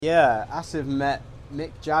Yeah, Asif met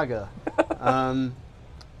Mick Jagger.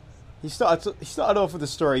 He started off with a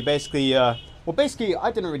story. Basically, I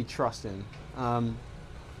didn't really trust him.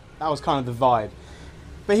 That was kind of the vibe.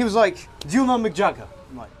 But he was like, "Do you know Mick Jagger?"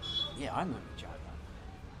 I'm like, "Yeah, I know Mick Jagger.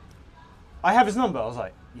 I have his number." I was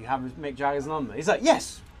like, "You have Mick Jagger's number?" He's like,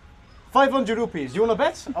 "Yes, 500 rupees. Do you want to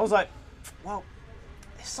bet?" I was like, "Well,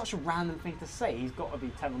 it's such a random thing to say. He's got to be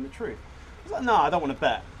telling the truth." I was like, "No, I don't want to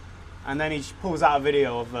bet." And then he pulls out a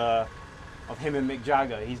video of him and Mick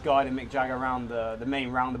Jagger. He's guiding Mick Jagger around the main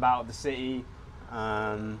roundabout of the city,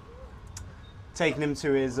 taking him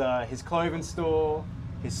to his clothing store,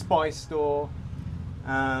 his spice store.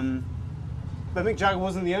 But Mick Jagger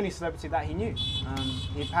wasn't the only celebrity that he knew.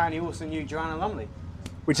 He apparently also knew Joanna Lumley.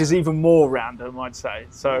 Which is even more random, I'd say.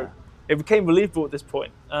 So Yeah. It became believable at this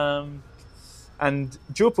point. And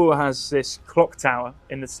Jaipur has this clock tower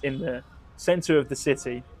in the centre of the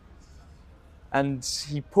city. And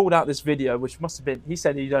he pulled out this video, which must have been, he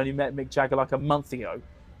said he'd only met Mick Jagger like a month ago.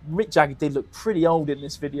 Mick Jagger did look pretty old in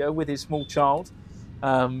this video with his small child.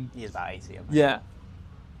 He's about 80. Yeah.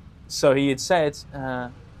 So he had said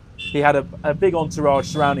he had a big entourage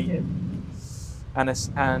surrounding him. And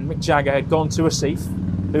Mick Jagger had gone to Asif,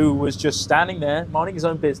 who was just standing there, minding his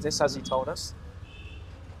own business, as he told us.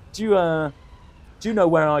 Do you know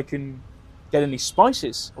where I can get any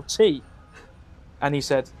spices or tea? And he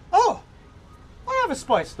said, "Oh, I have a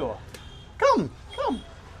spice store. Come.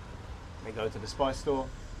 They go to the spice store.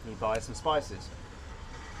 He buys some spices.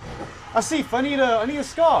 Asif, I need a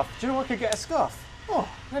scarf. Do you know I could get a scarf? Oh,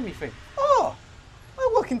 let me think. Oh,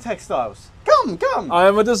 I work in textiles. Come. I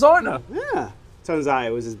am a designer. Yeah. Turns out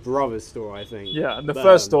it was his brother's store, I think. Yeah, and the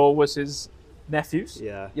first store was his nephew's.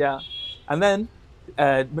 Yeah. Yeah. And then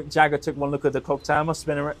Mick Jagger took one look at the clock tower, must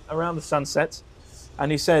have been around the sunset,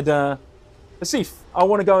 and he said, "Asif, I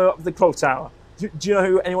want to go up the clock tower. Do you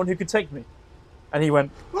know anyone who could take me?" And he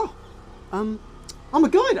went, "Oh, I'm a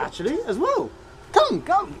guide actually as well. Come.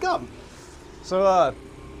 So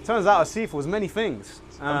turns out Asif was many things.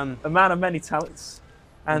 a man of many talents.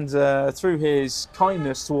 And through his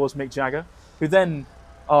kindness towards Mick Jagger, who then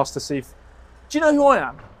asked Asif, "Do you know who I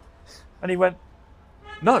am?" And he went,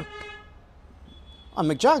 "No." "I'm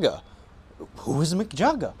Mick Jagger. Who is Mick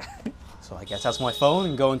Jagger?" So I get out my phone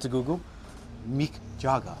and go into Google. Mick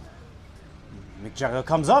Jagger. Mick Jagger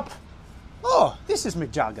comes up. "Oh, this is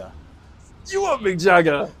Mick Jagger." "You are Mick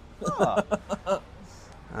Jagger." Ah.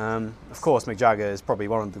 Of course, Mick Jagger is probably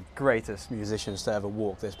one of the greatest musicians to ever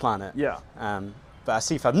walk this planet. Yeah. But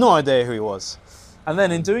Asif had no idea who he was. And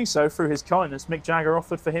then in doing so, through his kindness, Mick Jagger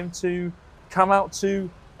offered for him to come out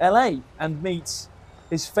to LA and meet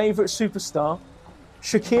his favourite superstar,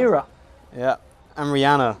 Shakira. Yeah, and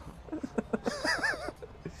Rihanna.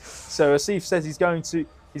 So Asif says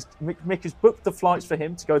Mick has booked the flights for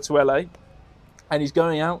him to go to LA, and he's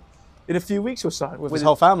going out in a few weeks or so. With his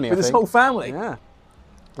whole family, With I his think. whole family. Yeah.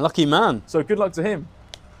 Lucky man. So good luck to him.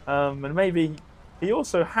 And maybe he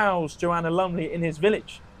also housed Joanna Lumley in his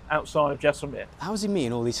village outside of Jaisalmer. How is he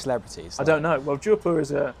meeting all these celebrities? I don't know. Well, Jaipur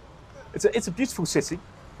is it's a beautiful city.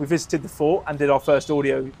 We visited the fort and did our first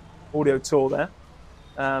audio tour there.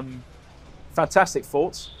 Fantastic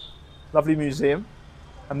fort, lovely museum,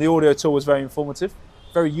 and the audio tour was very informative,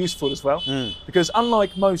 very useful as well. Because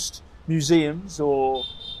unlike most museums or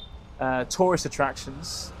tourist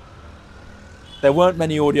attractions, there weren't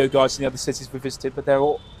many audio guides in the other cities we visited, but there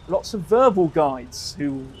are lots of verbal guides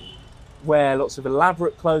who wear lots of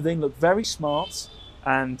elaborate clothing, look very smart,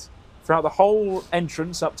 and throughout the whole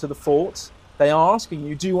entrance up to the fort, they are asking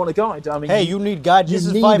you, "Do you want a guide?" I mean, Hey, you need guide. This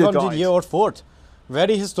is need a 500-year-old fort.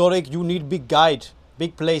 Very historic. You need big guide.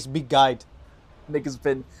 Big place, big guide. Nick has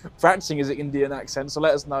been practicing his Indian accent, so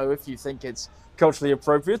let us know if you think it's culturally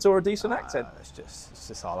appropriate or a decent accent. It's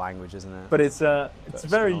just our language, isn't it? But it's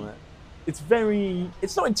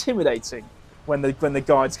not intimidating when the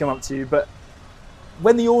guides come up to you, but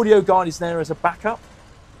when the audio guide is there as a backup,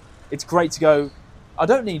 it's great to go, "I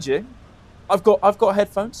don't need you. I've got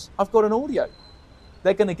headphones. I've got an audio.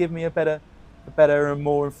 They're going to give me a better and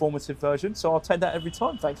more informative version, so I'll take that every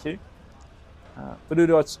time. Thank you." But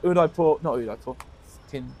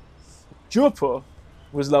Jaipur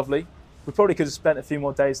was lovely. We probably could have spent a few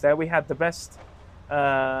more days there. We had the best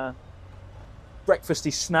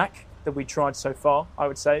breakfasty snack that we tried so far, I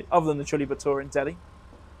would say, other than the chole bhature in Delhi.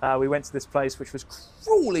 We went to this place which was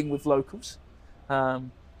crawling with locals.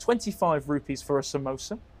 25 rupees for a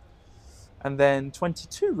samosa, and then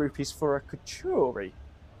 22 rupees for a kachori,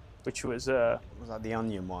 which was Was that the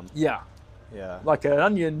onion one? yeah, like an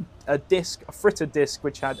onion, a frittered disc,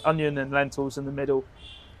 which had onion and lentils in the middle.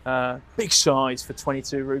 Big size for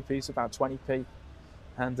 22 rupees, about 20p.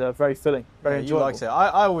 and very filling, very You enjoyable. liked it.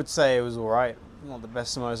 I would say it was all right. Not the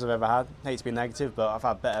best samosas I've ever had. Hate to be negative, but I've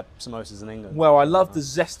had better samosas in England. Well, I love the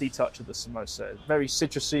zesty touch of the samosa. Very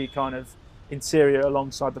citrusy kind of interior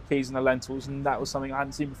alongside the peas and the lentils, and that was something I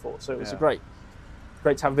hadn't seen before. So it was great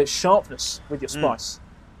to have a bit of sharpness with your spice.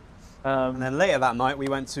 And then later that night, we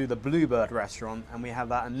went to the Bluebird restaurant, and we had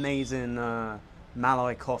that amazing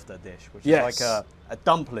Malai kofta dish, which is like a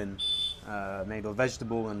dumpling made of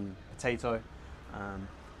vegetable and potato.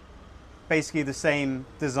 Basically the same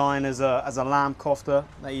design as a lamb kofta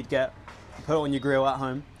that you'd get put on your grill at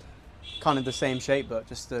home. Kind of the same shape, but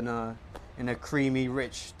just in a creamy,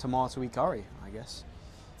 rich, tomatoey curry, I guess.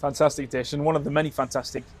 Fantastic dish, and one of the many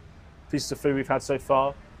fantastic pieces of food we've had so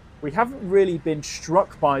far. We haven't really been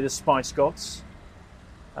struck by the spice gods.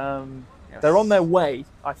 They're on their way,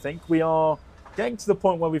 I think. We are getting to the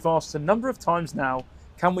point where we've asked a number of times now,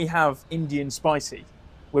 can we have Indian spicy?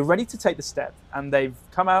 We're ready to take the step, and they've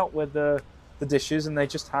come out with the dishes, and they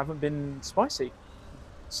just haven't been spicy.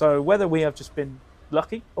 So whether we have just been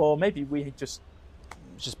lucky, or maybe we just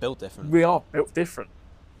built different. We are built different.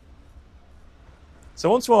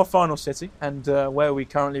 So on to our final city, and where we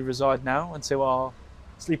currently reside now, until our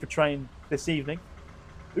sleeper train this evening,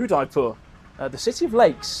 Udaipur, the city of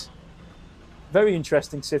lakes. Very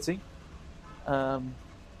interesting city,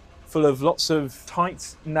 full of lots of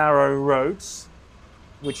tight, narrow roads,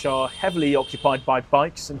 which are heavily occupied by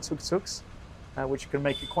bikes and tuk-tuks, which can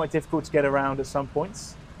make it quite difficult to get around at some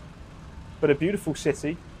points. But a beautiful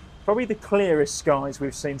city, probably the clearest skies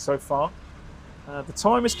we've seen so far. The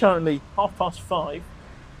time is currently 5:30,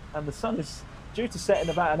 and the sun is due to set in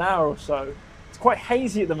about an hour or so. It's quite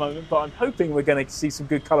hazy at the moment, but I'm hoping we're going to see some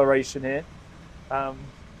good coloration here.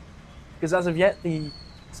 Because as of yet, the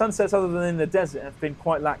sunsets other than in the desert have been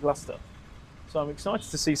quite lackluster. So I'm excited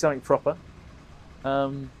to see something proper.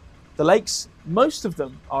 The lakes, most of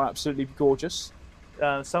them are absolutely gorgeous.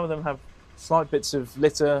 Some of them have slight bits of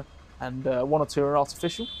litter, and one or two are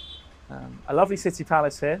artificial. A lovely city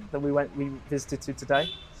palace here that we visited to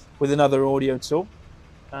today with another audio tour.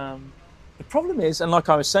 The problem is, and like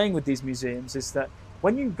I was saying with these museums, is that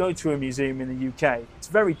when you go to a museum in the UK, it's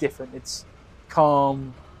very different. It's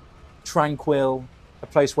calm, tranquil, a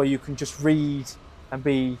place where you can just read and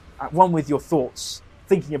be at one with your thoughts,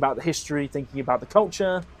 thinking about the history, thinking about the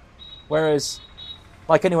culture. Whereas,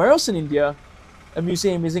 like anywhere else in India, a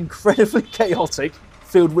museum is incredibly chaotic,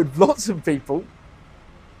 filled with lots of people,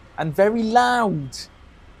 and very loud.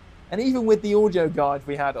 And even with the audio guide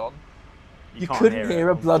we had on, you couldn't hear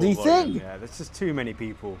a bloody thing. Yeah, there's just too many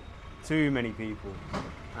people.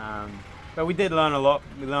 But we did learn a lot.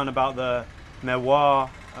 We learned about the Mewar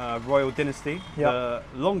royal dynasty, the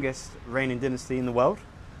longest reigning dynasty in the world,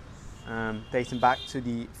 dating back to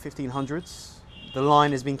the 1500s. The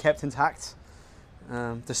line has been kept intact,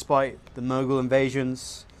 despite the Mughal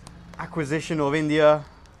invasions, acquisition of India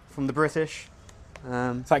from the British.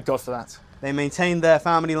 Thank God for that. They maintained their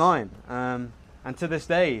family line, and to this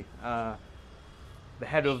day, the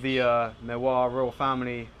head of the Mewar royal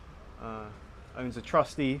family owns a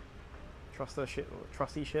trusteeship. I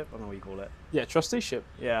don't know what you call it. Yeah, trusteeship.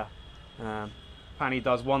 Yeah. Apparently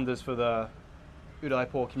does wonders for the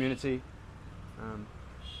Udaipur community,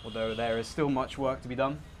 although there is still much work to be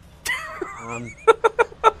done.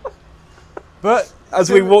 But as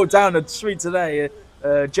we walked down the street today,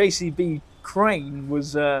 JCB crane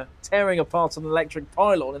was tearing apart an electric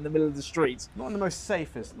pylon in the middle of the street. Not in the most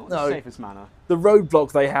safest, the safest manner. The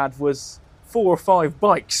roadblock they had was 4 or 5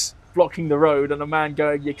 bikes blocking the road, and a man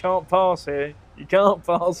going, "You can't pass here. You can't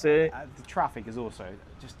pass here." The traffic is also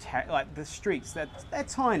just like the streets. They're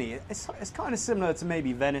tiny. It's kind of similar to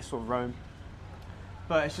maybe Venice or Rome,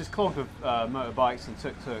 but it's just clogged with motorbikes and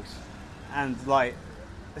tuk-tuks, and like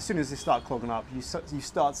as soon as they start clogging up, you start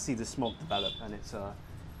to see the smog develop, and it's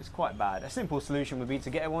quite bad. A simple solution would be to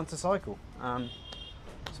get everyone to cycle. So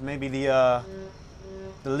maybe the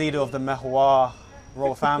leader of the Mewar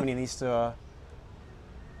royal family needs to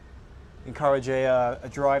encourage a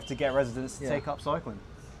drive to get residents to take up cycling.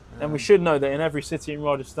 And we should know that in every city in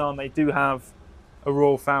Rajasthan they do have a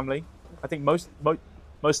royal family. I think most of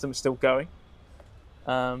them are still going.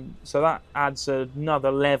 So that adds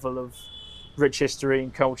another level of rich history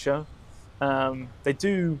and culture. They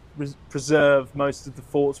do preserve most of the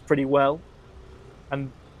forts pretty well,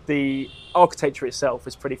 and the architecture itself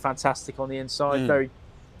is pretty fantastic on the inside, very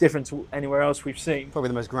different to anywhere else we've seen. Probably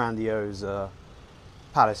the most grandiose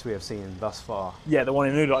palace we have seen thus far. Yeah, the one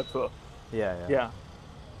in Udaipur. Yeah.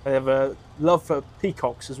 They have a love for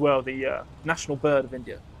peacocks as well, the national bird of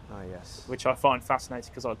India. Oh yes. Which I find fascinating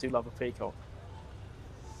because I do love a peacock.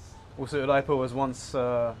 Also, Udaipur was once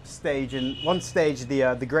staged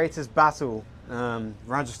the greatest battle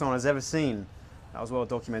Rajasthan has ever seen. That was well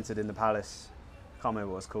documented in the palace. Can't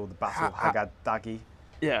remember what it's called. The Battle of Hagadagi.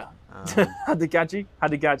 Yeah. Hadagaji.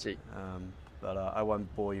 But I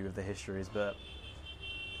won't bore you with the histories. But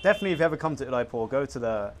definitely, if you ever come to Udaipur, go to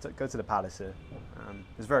the palace here.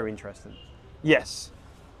 It's very interesting. Yes.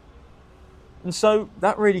 And so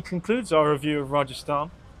that really concludes our review of Rajasthan.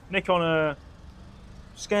 Nick, on a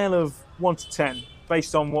scale of 1 to 10,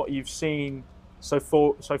 based on what you've seen so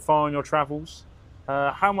far on your travels,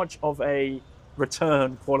 how much of a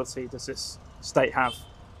return quality does this state have?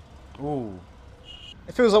 Ooh.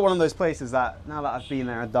 It feels like one of those places that now that I've been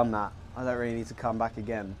there and done that, I don't really need to come back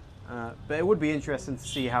again. But it would be interesting to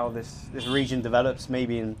see how this region develops,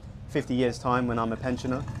 maybe in 50 years' time when I'm a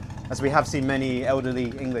pensioner, as we have seen many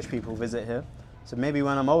elderly English people visit here. So maybe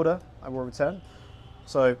when I'm older, I will return.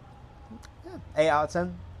 So, yeah, 8 out of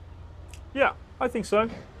 10. Yeah, I think so.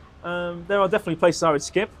 There are definitely places I would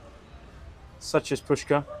skip, such as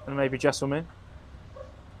Pushkar and maybe Jaisalmer.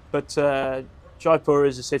 But Jaipur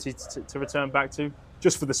is a city to return back to,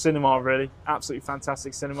 just for the cinema, really. Absolutely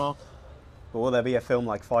fantastic cinema. But will there be a film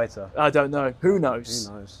like Fighter? I don't know. Who knows?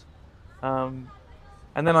 Who knows?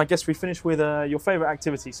 And then I guess we finish with your favourite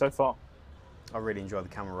activity so far. I really enjoyed the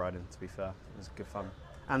camel riding, to be fair. It was good fun.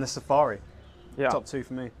 And the safari. Yeah. Top 2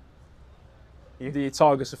 for me. You? The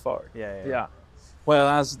Tiger Safari. Yeah. Well,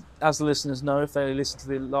 as the listeners know, if they listened to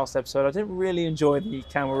the last episode, I didn't really enjoy the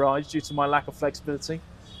camel rides due to my lack of flexibility.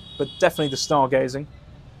 But definitely the stargazing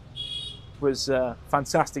was a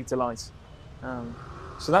fantastic delight.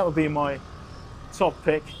 So that would be my top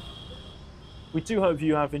pick. We do hope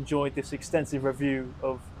you have enjoyed this extensive review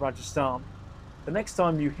of Rajasthan. The next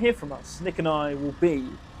time you hear from us, Nick and I will be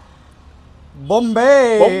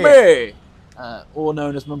Bombay! Or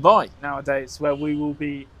known as Mumbai nowadays, where we will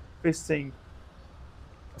be visiting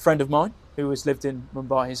a friend of mine who has lived in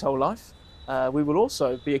Mumbai his whole life. We will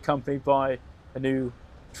also be accompanied by a new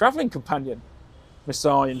travelling companion,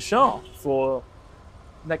 Mr. Aryan Shah, for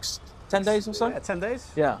next 10 days or so. Yeah, 10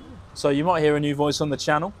 days. Yeah. So you might hear a new voice on the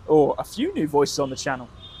channel, or a few new voices on the channel.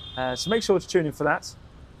 So make sure to tune in for that.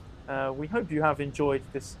 We hope you have enjoyed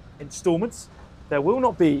this instalment. There will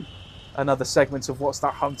not be another segment of What's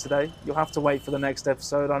That Hum today. You'll have to wait for the next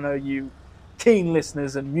episode. I know you keen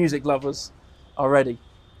listeners and music lovers are ready.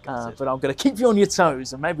 But I'm going to keep you on your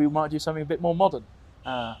toes, and maybe we might do something a bit more modern.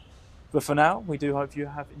 But for now, we do hope you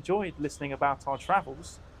have enjoyed listening about our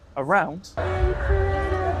travels around